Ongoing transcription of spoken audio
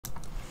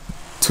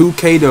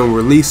2K done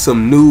released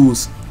some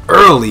news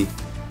early.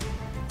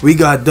 We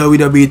got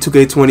WWE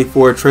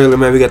 2k24 trailer,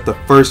 man. We got the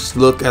first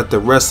look at the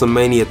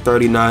Wrestlemania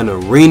 39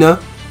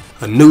 arena.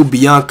 A new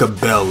Bianca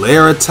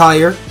Belair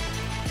attire.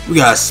 We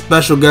got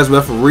special guest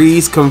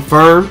referees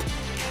confirmed.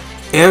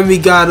 And we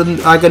got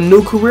a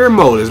new career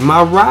mode. Is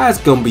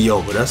MyRise gonna be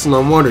over? That's what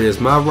I'm wondering. Is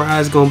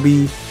MyRise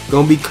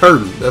gonna be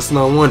curtained? That's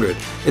what I'm wondering.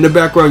 In the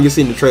background, you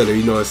see in the trailer,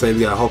 you know what I'm saying?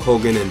 We got Hulk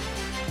Hogan and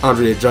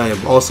Andre the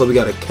Giant. Also, we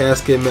got a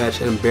casket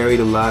match and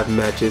buried alive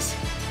matches.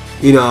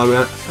 You know, I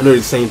mean, I know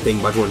the same thing,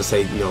 but I just want to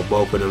say, you know,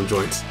 both of them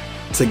joints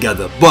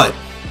together. But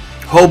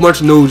a whole bunch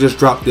of news just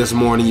dropped this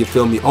morning. You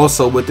feel me?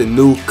 Also with the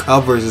new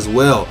covers as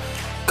well.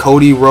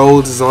 Cody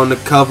Rhodes is on the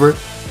cover,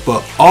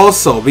 but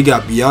also we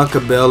got Bianca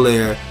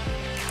Belair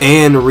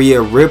and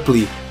Rhea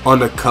Ripley on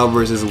the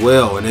covers as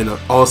well, and then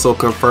also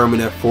confirming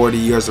that 40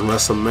 years of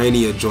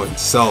Wrestlemania joint.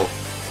 So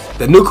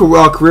the new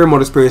career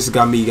mode experience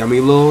got me a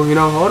little, you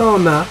know, hold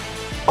on now.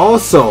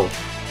 Also,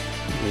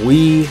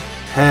 we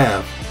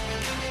have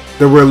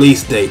the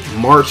release date.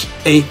 March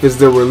 8th is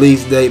the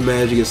release date,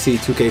 man. As you can see,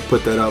 2K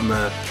put that up,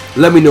 man.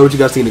 Let me know what you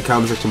guys think in the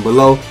comment section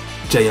below.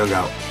 J Young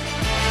out.